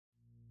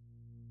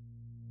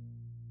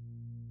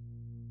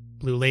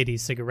Blue Lady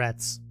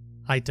cigarettes.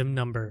 Item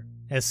number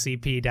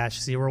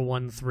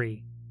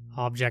SCP-013.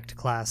 Object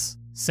Class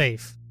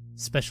Safe.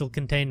 Special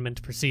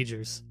Containment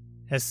Procedures.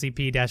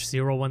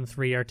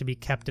 SCP-013 are to be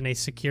kept in a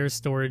secure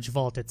storage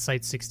vault at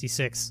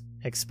Site-66.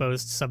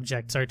 Exposed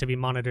subjects are to be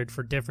monitored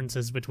for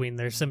differences between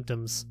their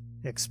symptoms.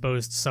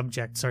 Exposed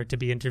subjects are to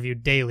be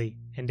interviewed daily,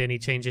 and any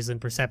changes in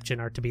perception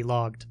are to be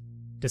logged.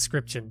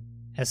 Description: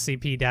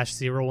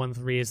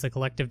 SCP-013 is the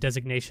collective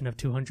designation of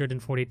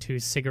 242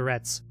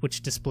 cigarettes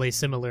which display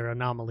similar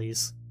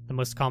anomalies. The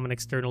most common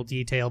external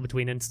detail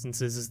between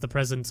instances is the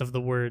presence of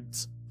the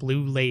words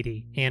Blue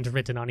Lady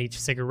handwritten on each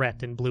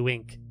cigarette in blue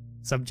ink.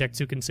 Subjects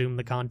who consume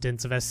the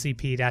contents of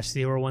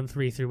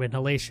SCP-013 through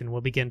inhalation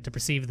will begin to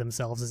perceive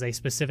themselves as a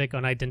specific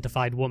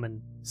unidentified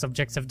woman.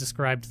 Subjects have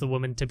described the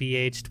woman to be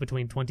aged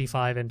between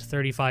 25 and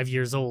 35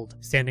 years old,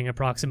 standing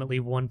approximately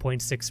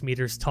 1.6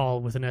 meters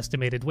tall with an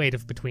estimated weight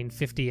of between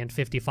 50 and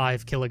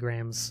 55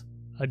 kilograms.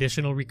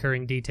 Additional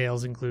recurring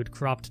details include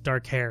cropped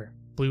dark hair,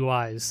 blue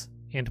eyes,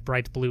 and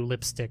bright blue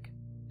lipstick.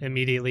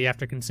 Immediately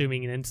after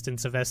consuming an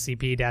instance of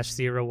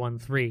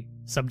SCP-013,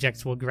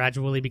 subjects will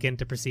gradually begin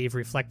to perceive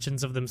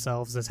reflections of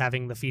themselves as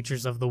having the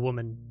features of the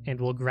woman, and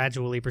will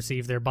gradually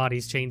perceive their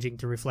bodies changing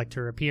to reflect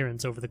her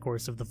appearance over the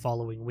course of the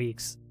following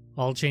weeks.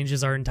 All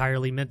changes are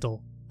entirely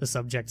mental. The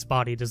subject's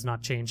body does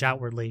not change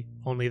outwardly,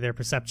 only their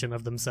perception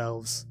of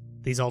themselves.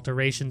 These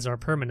alterations are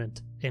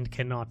permanent and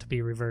cannot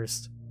be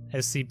reversed.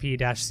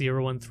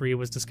 SCP-013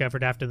 was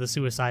discovered after the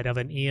suicide of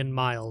an Ian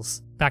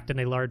Miles, packed in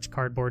a large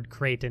cardboard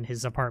crate in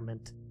his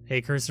apartment. A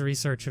cursory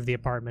search of the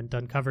apartment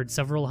uncovered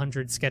several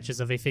hundred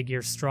sketches of a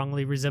figure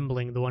strongly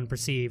resembling the one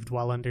perceived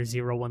while under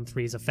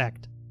 013's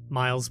effect.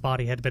 Miles'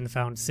 body had been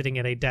found sitting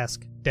at a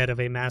desk, dead of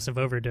a massive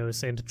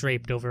overdose and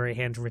draped over a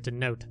handwritten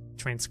note,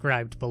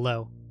 transcribed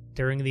below.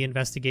 During the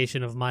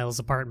investigation of Miles'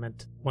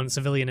 apartment, one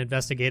civilian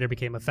investigator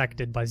became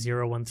affected by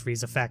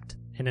 013's effect.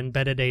 An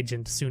embedded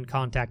agent soon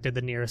contacted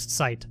the nearest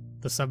site.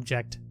 The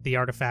subject, the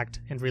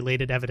artifact, and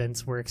related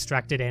evidence were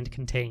extracted and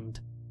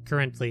contained.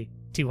 Currently,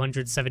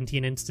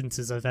 217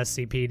 instances of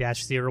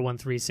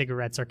SCP-013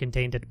 cigarettes are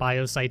contained at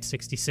Biosite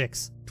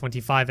 66.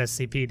 25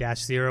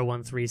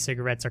 SCP-013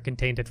 cigarettes are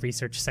contained at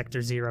Research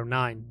Sector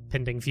 09,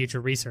 pending future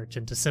research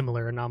into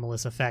similar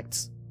anomalous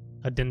effects.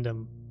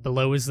 Addendum.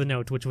 Below is the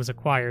note which was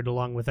acquired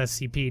along with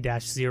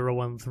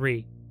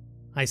SCP-013.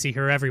 I see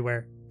her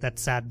everywhere, that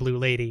sad blue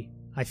lady.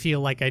 I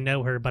feel like I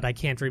know her, but I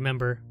can't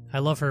remember. I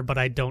love her, but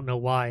I don't know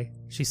why.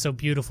 She's so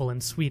beautiful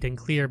and sweet and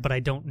clear, but I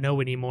don't know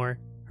anymore.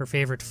 Her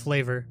favorite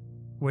flavor.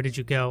 Where did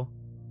you go?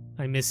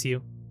 I miss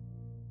you.